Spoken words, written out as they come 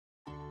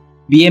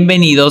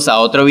Bienvenidos a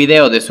otro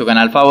video de su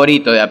canal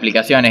favorito de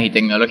aplicaciones y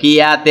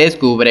tecnología,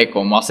 Descubre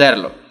cómo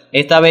hacerlo.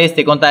 Esta vez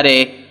te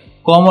contaré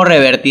cómo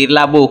revertir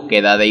la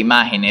búsqueda de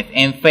imágenes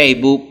en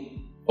Facebook,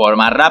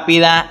 forma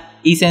rápida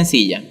y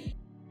sencilla.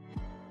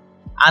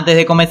 Antes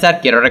de comenzar,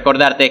 quiero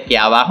recordarte que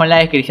abajo en la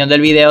descripción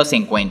del video se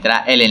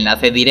encuentra el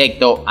enlace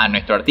directo a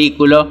nuestro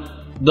artículo,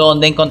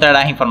 donde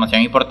encontrarás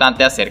información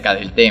importante acerca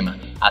del tema.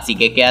 Así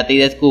que quédate y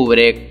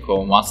descubre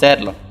cómo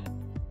hacerlo.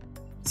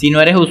 Si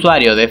no eres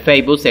usuario de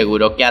Facebook,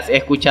 seguro que has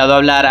escuchado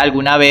hablar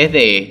alguna vez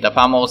de esta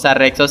famosa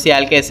red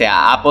social que se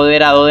ha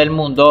apoderado del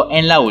mundo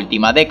en la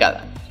última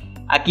década.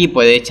 Aquí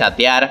puedes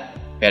chatear,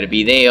 ver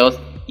videos,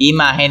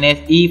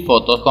 imágenes y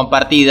fotos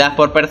compartidas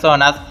por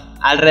personas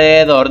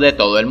alrededor de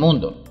todo el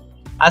mundo.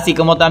 Así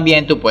como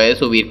también tú puedes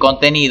subir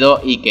contenido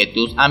y que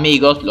tus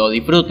amigos lo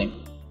disfruten.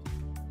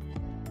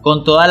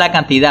 Con toda la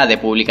cantidad de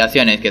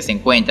publicaciones que se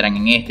encuentran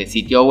en este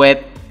sitio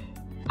web,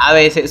 a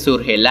veces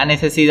surge la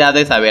necesidad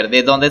de saber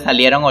de dónde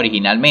salieron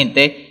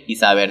originalmente y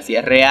saber si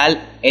es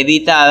real,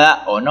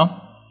 editada o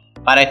no.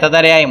 Para esta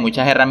tarea hay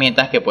muchas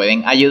herramientas que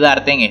pueden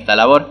ayudarte en esta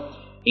labor,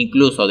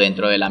 incluso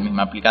dentro de la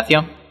misma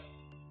aplicación.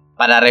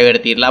 Para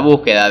revertir la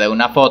búsqueda de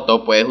una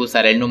foto puedes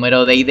usar el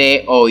número de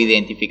ID o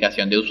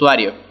identificación de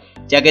usuario,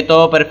 ya que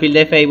todo perfil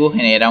de Facebook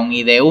genera un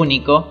ID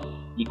único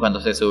y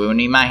cuando se sube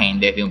una imagen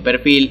desde un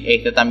perfil,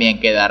 esta también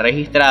queda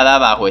registrada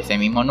bajo ese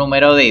mismo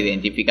número de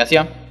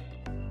identificación.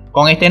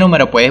 Con este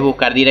número puedes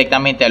buscar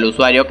directamente al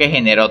usuario que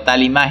generó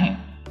tal imagen.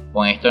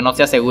 Con esto no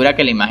se asegura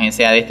que la imagen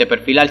sea de este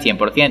perfil al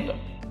 100%,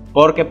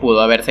 porque pudo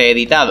haberse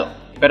editado,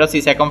 pero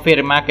sí se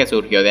confirma que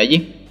surgió de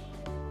allí.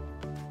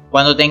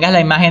 Cuando tengas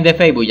la imagen de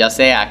Facebook, ya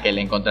sea que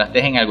la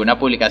encontraste en alguna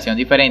publicación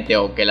diferente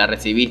o que la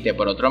recibiste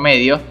por otro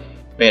medio,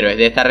 pero es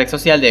de esta red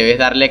social, debes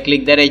darle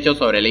clic derecho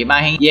sobre la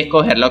imagen y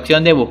escoger la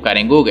opción de buscar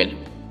en Google.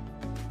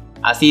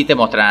 Así te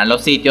mostrarán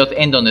los sitios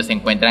en donde se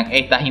encuentran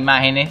estas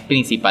imágenes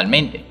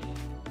principalmente.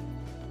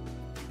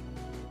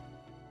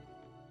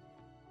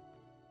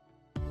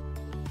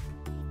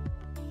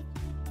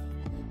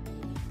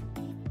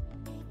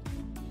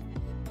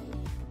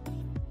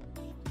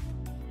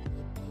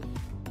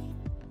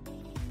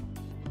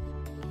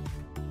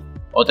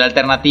 Otra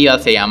alternativa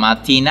se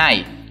llama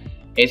T9.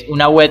 Es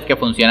una web que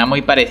funciona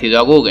muy parecido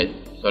a Google.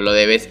 Solo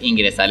debes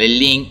ingresar el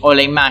link o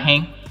la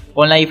imagen,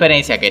 con la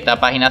diferencia que esta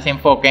página se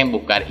enfoca en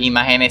buscar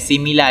imágenes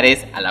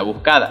similares a la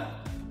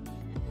buscada.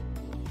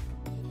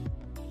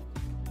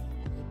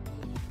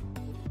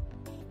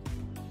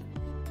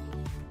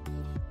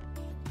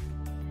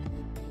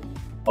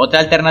 Otra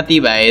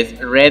alternativa es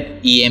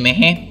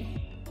RedIMG.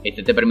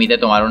 Este te permite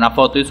tomar una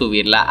foto y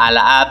subirla a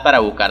la app para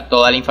buscar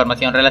toda la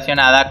información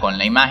relacionada con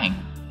la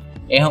imagen.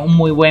 Es un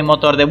muy buen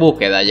motor de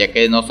búsqueda, ya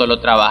que no solo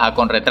trabaja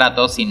con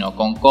retratos, sino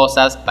con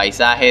cosas,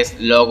 paisajes,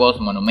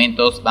 logos,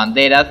 monumentos,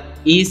 banderas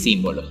y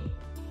símbolos.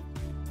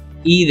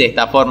 Y de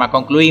esta forma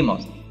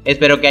concluimos.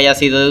 Espero que haya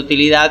sido de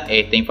utilidad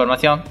esta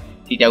información.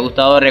 Si te ha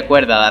gustado,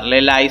 recuerda darle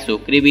like,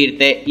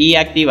 suscribirte y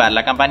activar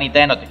la campanita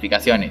de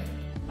notificaciones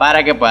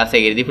para que puedas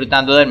seguir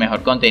disfrutando del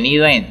mejor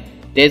contenido en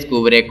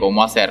Descubre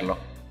cómo hacerlo.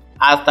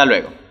 Hasta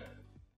luego.